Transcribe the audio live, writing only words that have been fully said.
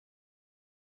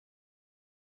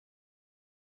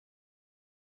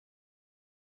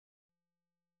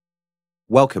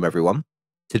Welcome everyone.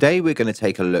 Today we're going to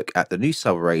take a look at the new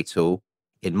subarray tool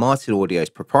in Martin Audio's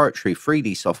proprietary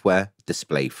 3D software,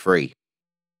 Display 3.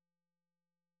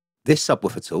 This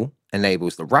subwoofer tool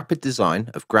enables the rapid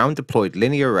design of ground-deployed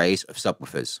linear arrays of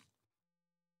subwoofers.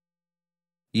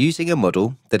 Using a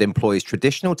model that employs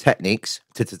traditional techniques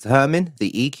to determine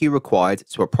the EQ required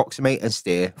to approximate and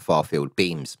steer far-field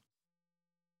beams.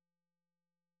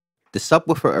 The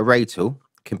subwoofer array tool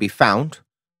can be found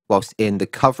whilst in the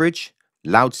coverage,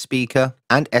 loudspeaker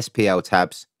and SPL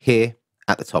tabs here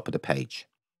at the top of the page.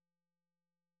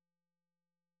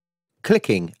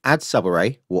 Clicking Add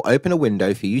Subarray will open a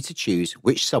window for you to choose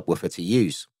which subwoofer to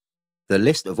use. The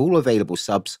list of all available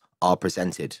subs are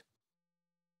presented.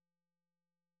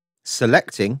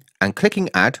 Selecting and clicking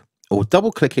Add or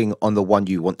double-clicking on the one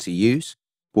you want to use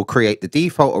will create the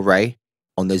default array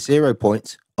on the 0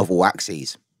 point of all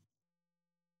axes.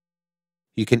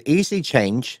 You can easily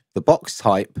change the box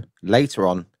type later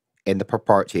on in the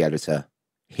proprietary editor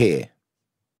here.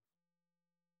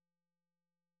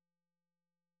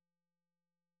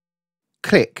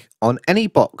 Click on any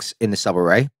box in the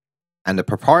subarray and the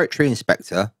proprietary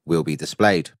inspector will be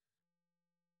displayed.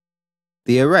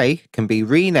 The array can be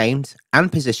renamed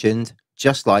and positioned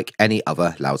just like any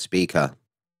other loudspeaker.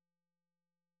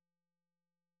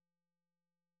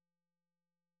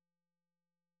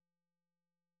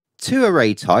 Two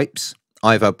array types,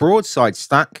 either broadside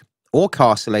stack or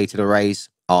castellated arrays,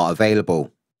 are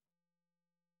available.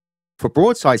 For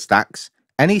broadside stacks,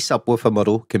 any subwoofer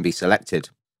model can be selected.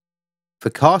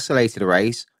 For castellated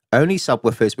arrays, only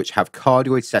subwoofers which have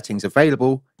cardioid settings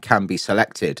available can be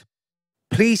selected.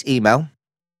 Please email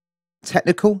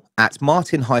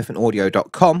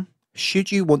technical@martin-audio.com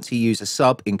should you want to use a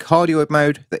sub in cardioid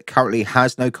mode that currently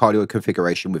has no cardioid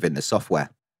configuration within the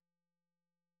software.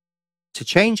 To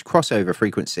change crossover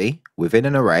frequency within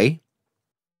an array,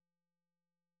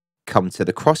 come to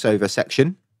the crossover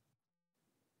section.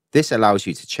 This allows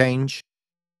you to change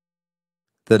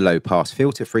the low-pass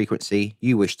filter frequency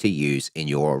you wish to use in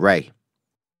your array.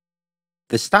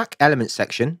 The stack element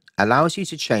section allows you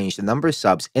to change the number of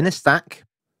subs in a stack,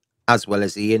 as well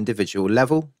as the individual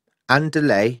level and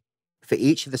delay for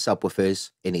each of the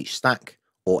subwoofers in each stack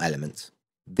or element.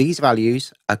 These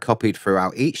values are copied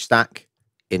throughout each stack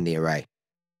in the array.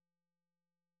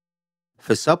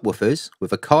 For subwoofers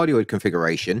with a cardioid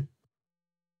configuration,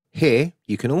 here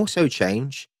you can also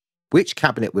change which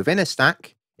cabinet within a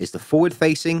stack is the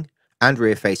forward-facing and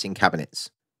rear-facing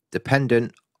cabinets,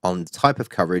 dependent on the type of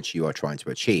coverage you are trying to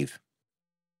achieve.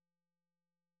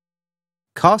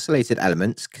 Castellated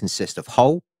elements consist of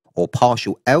whole or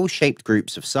partial L-shaped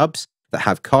groups of subs that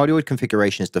have cardioid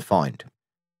configurations defined.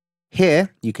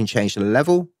 Here you can change the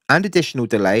level and additional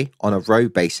delay on a row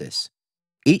basis.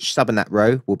 Each sub in that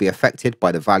row will be affected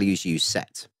by the values you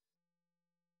set.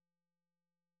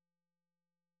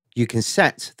 You can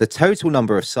set the total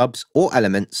number of subs or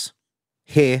elements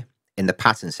here in the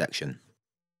pattern section.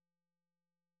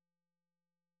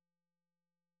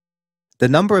 The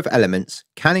number of elements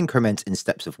can increment in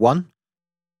steps of 1,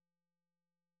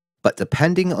 but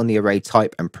depending on the array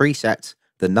type and preset,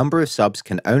 the number of subs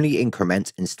can only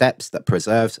increment in steps that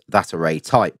preserves that array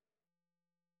type.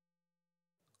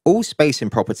 All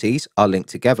spacing properties are linked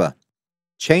together.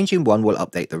 Changing one will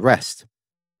update the rest.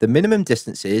 The minimum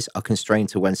distances are constrained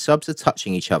to when subs are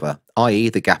touching each other, i.e.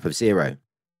 the gap of 0.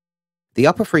 The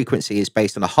upper frequency is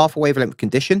based on a half a wavelength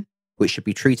condition, which should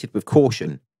be treated with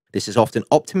caution. This is often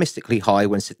optimistically high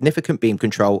when significant beam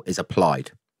control is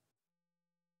applied.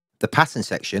 The pattern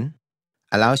section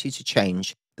allows you to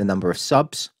change the number of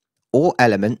subs or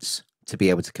elements to be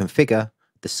able to configure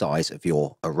the size of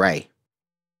your array.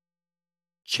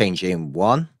 Changing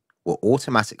one will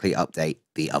automatically update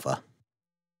the other,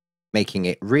 making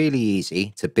it really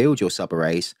easy to build your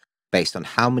subarrays based on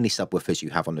how many subwoofers you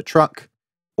have on the truck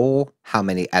or how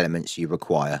many elements you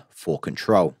require for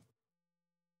control.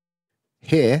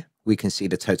 Here we can see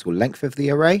the total length of the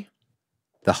array,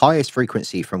 the highest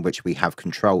frequency from which we have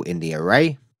control in the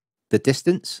array, the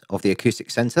distance of the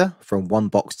acoustic center from one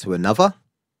box to another,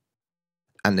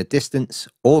 and the distance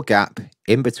or gap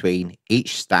in between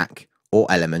each stack or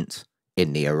element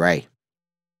in the array.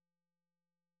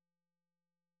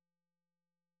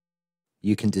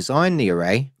 You can design the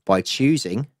array by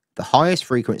choosing the highest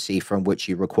frequency from which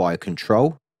you require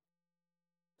control.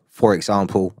 For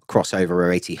example, crossover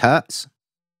of 80 Hz.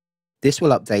 This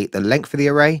will update the length of the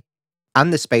array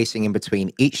and the spacing in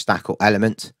between each stack or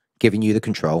element, giving you the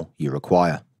control you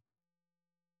require.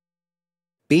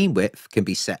 Beam width can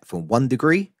be set from 1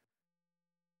 degree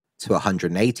to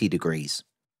 180 degrees.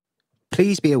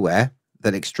 Please be aware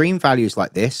that extreme values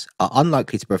like this are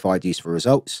unlikely to provide useful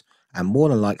results and more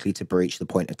than likely to breach the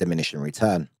point of diminishing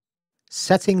return.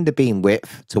 Setting the beam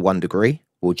width to 1 degree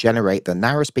will generate the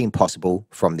narrowest beam possible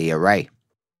from the array.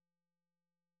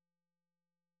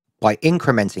 By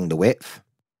incrementing the width,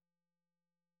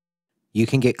 you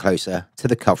can get closer to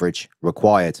the coverage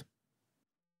required.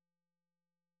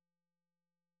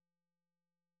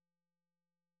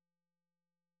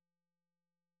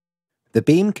 The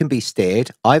beam can be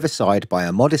steered either side by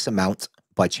a modest amount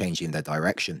by changing the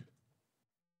direction.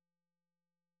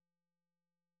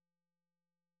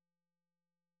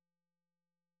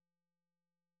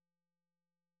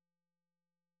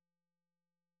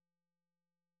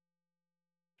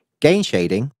 Gain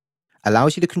shading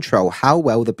allows you to control how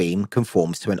well the beam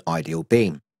conforms to an ideal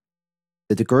beam.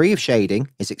 The degree of shading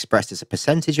is expressed as a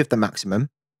percentage of the maximum,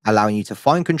 allowing you to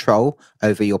fine control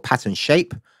over your pattern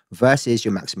shape versus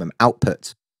your maximum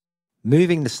output.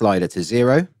 Moving the slider to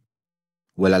 0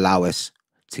 will allow us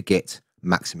to get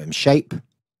maximum shape,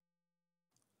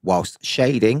 whilst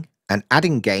shading and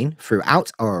adding gain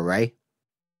throughout our array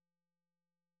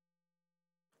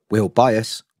will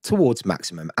bias towards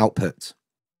maximum output.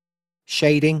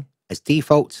 Shading, as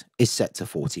default, is set to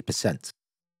 40%.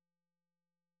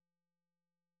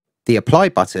 The Apply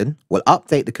button will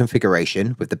update the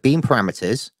configuration with the beam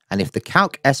parameters, and if the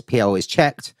Calc SPL is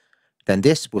checked, then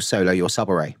this will solo your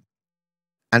subarray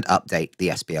and update the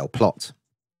SPL plot.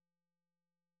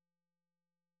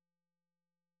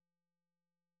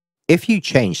 If you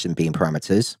change some beam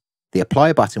parameters, the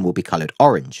Apply button will be coloured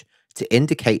orange to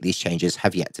indicate these changes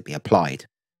have yet to be applied.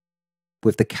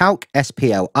 With the Calc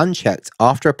SPL unchecked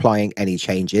after applying any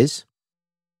changes,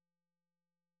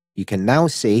 you can now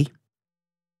see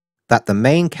that the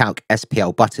main Calc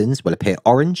SPL buttons will appear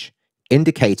orange,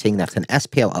 indicating that an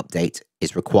SPL update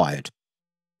is required.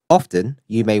 Often,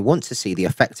 you may want to see the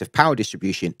effective power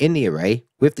distribution in the array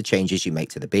with the changes you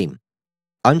make to the beam.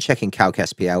 Unchecking Calc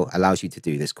SPL allows you to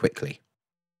do this quickly.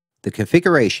 The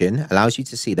configuration allows you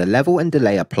to see the level and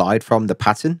delay applied from the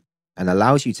pattern and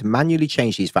allows you to manually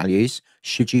change these values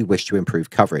should you wish to improve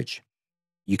coverage.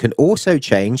 You can also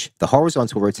change the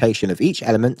horizontal rotation of each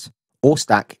element or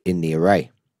stack in the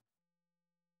array.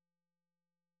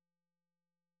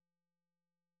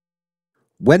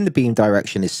 When the beam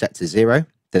direction is set to 0,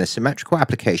 then a symmetrical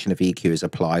application of EQ is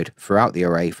applied throughout the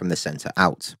array from the center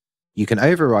out. You can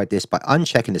override this by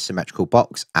unchecking the symmetrical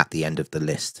box at the end of the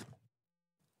list,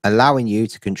 allowing you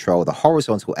to control the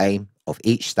horizontal aim of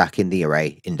each stack in the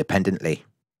array independently.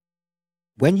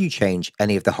 When you change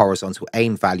any of the horizontal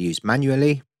aim values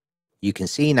manually, you can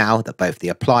see now that both the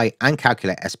Apply and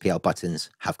Calculate SPL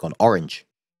buttons have gone orange.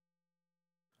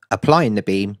 Applying the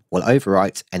beam will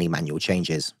overwrite any manual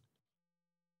changes.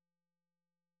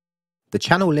 The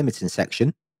channel limiting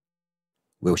section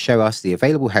will show us the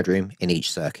available headroom in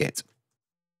each circuit.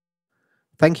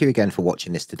 Thank you again for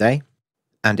watching this today.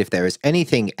 And if there is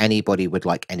anything anybody would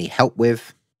like any help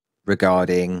with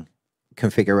regarding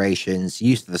configurations,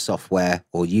 use of the software,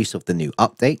 or use of the new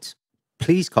update,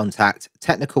 please contact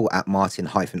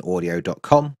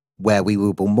technical@martin-audio.com, where we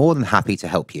will be more than happy to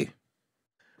help you.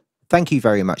 Thank you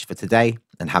very much for today,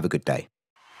 and have a good day.